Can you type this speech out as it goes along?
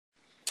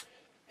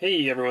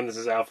Hey everyone, this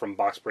is Al from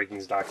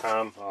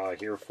BoxBreakings.com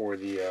here for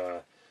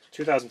the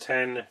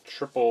 2010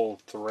 Triple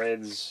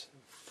Threads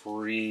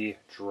free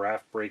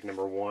draft break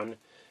number 1.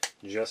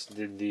 Just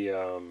did the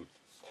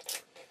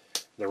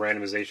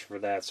randomization for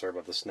that. Sorry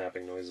about the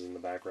snapping noises in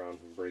the background.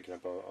 I'm breaking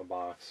up a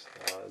box.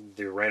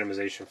 The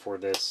randomization for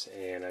this,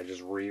 and I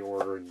just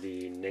reordered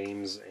the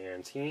names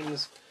and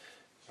teams.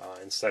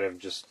 Instead of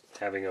just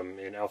having them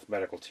in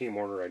alphabetical team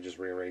order, I just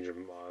rearrange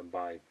them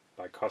by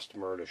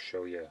customer to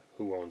show you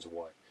who owns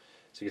what.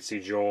 So you can see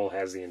Joel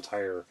has the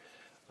entire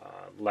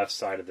left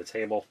side of the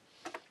table,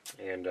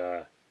 and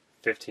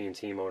 15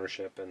 team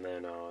ownership, and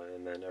then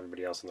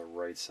everybody else on the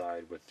right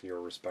side with your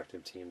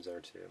respective teams there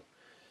too.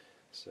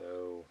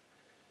 So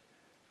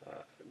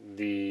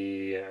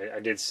I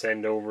did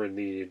send over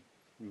the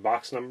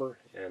box number,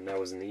 and that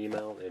was in the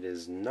email. It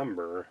is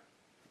number,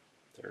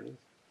 there it is,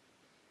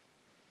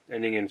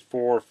 ending in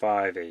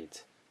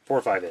 458.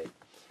 458.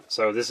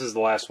 So this is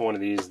the last one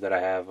of these that I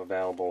have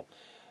available.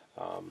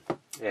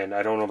 And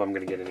I don't know if I'm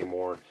going to get any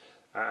more.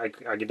 I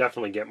could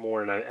definitely get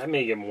more, and I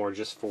may get more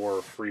just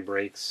for free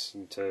breaks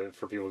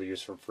for people to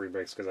use for free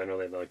breaks, because I know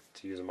they like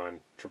to use them on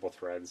triple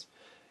threads.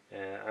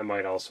 I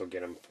might also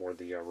get them for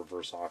the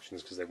reverse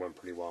auctions, because they went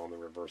pretty well in the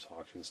reverse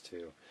auctions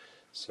too.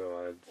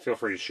 So feel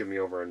free to shoot me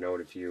over a note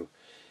if you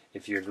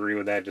agree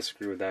with that,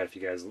 disagree with that, if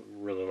you guys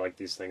really like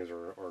these things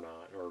or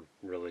not, or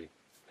really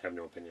have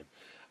no opinion.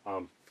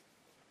 And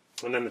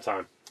then the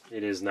time.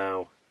 It is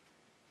now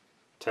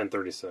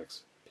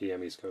 10:36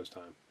 p.m. East Coast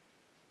time.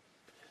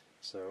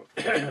 So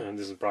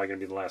this is probably going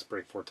to be the last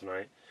break for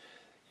tonight.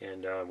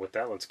 And with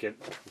that, let's get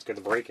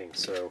the breaking.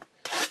 So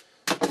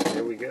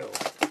here we go.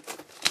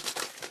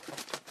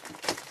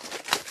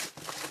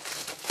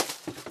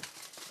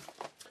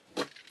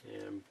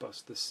 And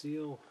bust the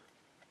seal.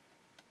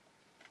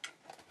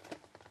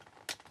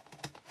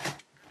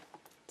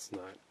 It's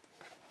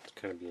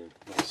kind of being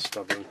a little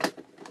stubborn.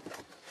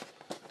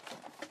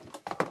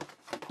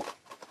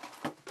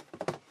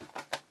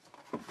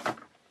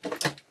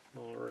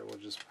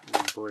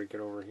 Break it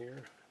over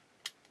here,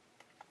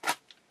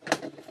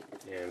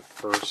 and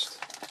first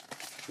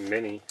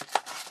mini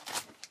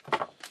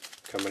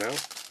coming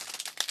out.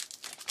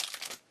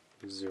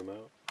 Zoom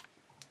out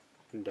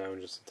and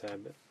down just a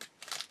tad bit.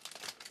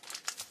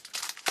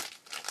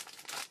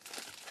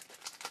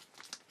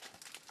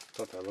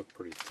 Thought that looked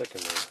pretty thick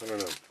in there. I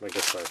don't know. I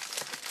guess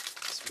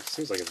it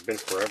seems like it's been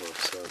forever.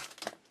 So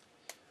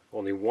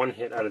only one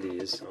hit out of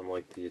these,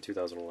 unlike the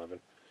 2011.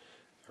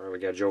 All right, we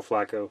got Joe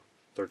Flacco,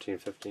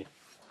 1350.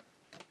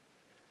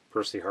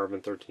 Percy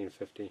Harvin,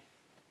 1350.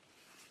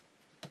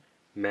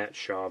 Matt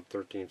Schaub,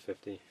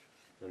 1350.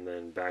 And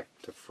then back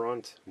to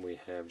front, we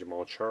have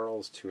Jamal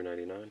Charles,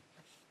 299.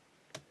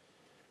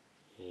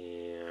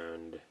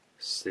 And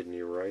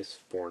Sidney Rice,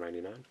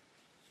 499.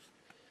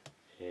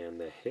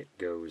 And the hit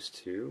goes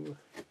to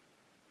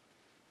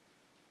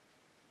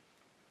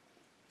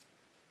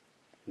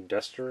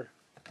Dexter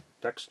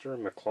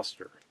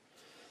McCluster.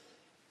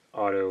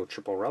 Auto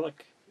Triple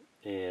Relic,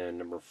 and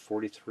number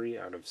 43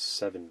 out of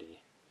 70.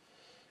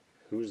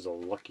 Who's the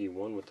lucky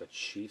one with the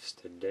Chiefs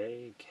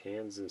today?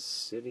 Kansas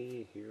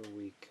City, here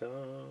we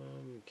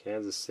come.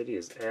 Kansas City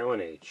is Alan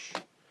H.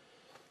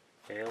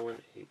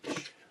 Alan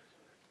H.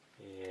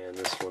 And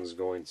this one's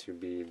going to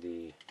be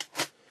the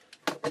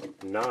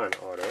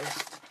non-auto,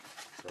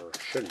 or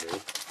should be.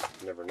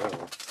 You never know.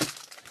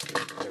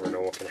 Never know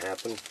what can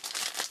happen.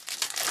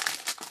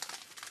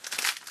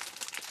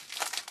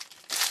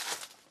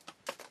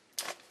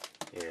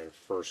 And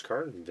first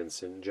card,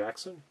 Vincent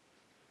Jackson.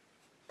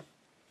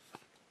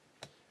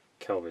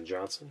 Kelvin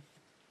Johnson,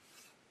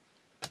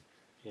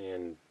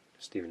 and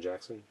Steven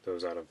Jackson,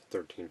 those out of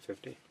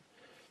 1350.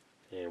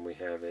 And we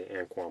have a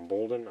Anquan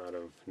Bolden out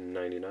of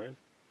 99,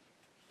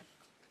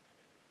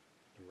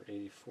 number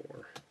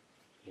 84.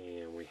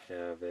 And we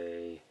have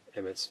a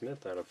Emmitt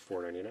Smith out of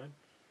 499.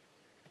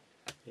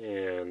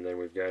 And then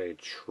we've got a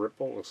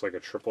triple, looks like a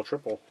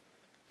triple.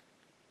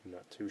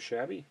 Not too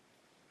shabby.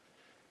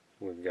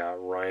 We've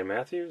got Ryan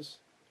Matthews,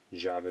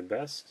 Javid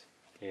Best,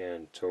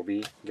 and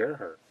Toby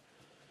Gerhart.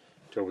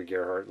 Toby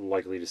Gerhart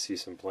likely to see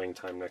some playing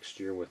time next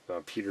year with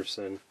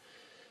Peterson's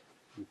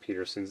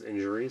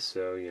injury,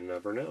 so you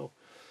never know.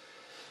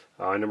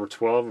 Number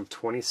 12 of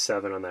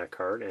 27 on that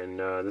card, and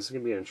this is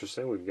going to be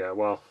interesting. We've got,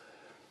 well,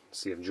 let's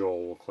see if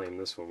Joel will claim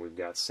this one. We've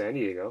got San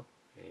Diego,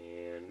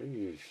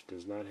 and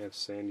does not have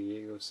San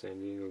Diego. San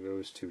Diego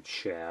goes to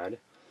Chad.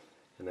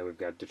 And then we've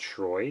got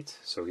Detroit,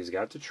 so he's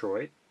got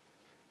Detroit,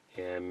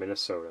 and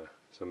Minnesota.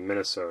 So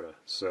Minnesota.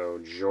 So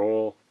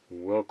Joel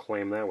will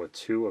claim that with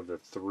 2 of the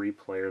 3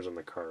 players on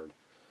the card.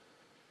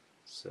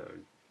 So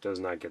does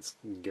not get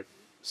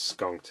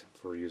skunked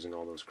for using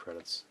all those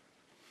credits.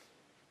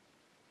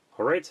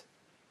 Alright.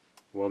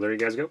 Well, there you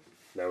guys go.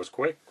 That was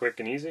quick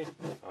and easy.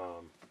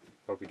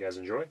 Hope you guys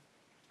enjoy.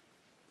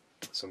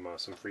 Some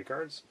free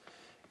cards.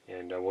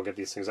 And we'll get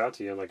these things out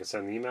to you. Like I said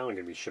in the email, I'm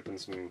going to be shipping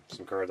some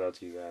cards out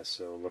to you guys,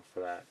 so look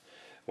for that.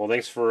 Well,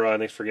 thanks for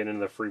getting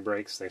into the free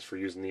breaks. Thanks for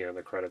using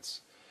the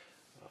credits.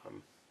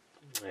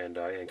 And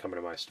coming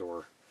to my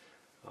store.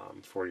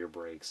 for your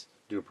breaks.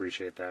 Do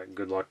appreciate that.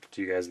 Good luck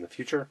to you guys in the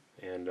future,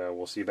 and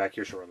we'll see you back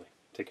here shortly.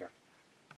 Take care.